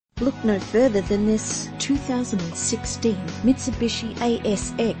Look no further than this 2016 Mitsubishi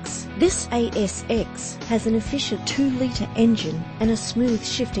ASX. This ASX has an efficient 2-litre engine and a smooth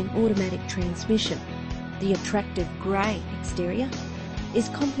shifting automatic transmission. The attractive grey exterior is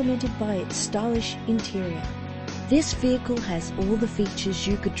complemented by its stylish interior. This vehicle has all the features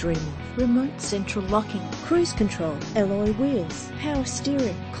you could dream of: remote central locking, cruise control, alloy wheels, power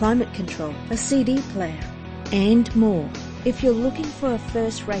steering, climate control, a CD player, and more. If you're looking for a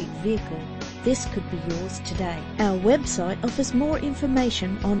first-rate vehicle, this could be yours today. Our website offers more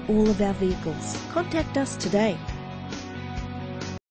information on all of our vehicles. Contact us today.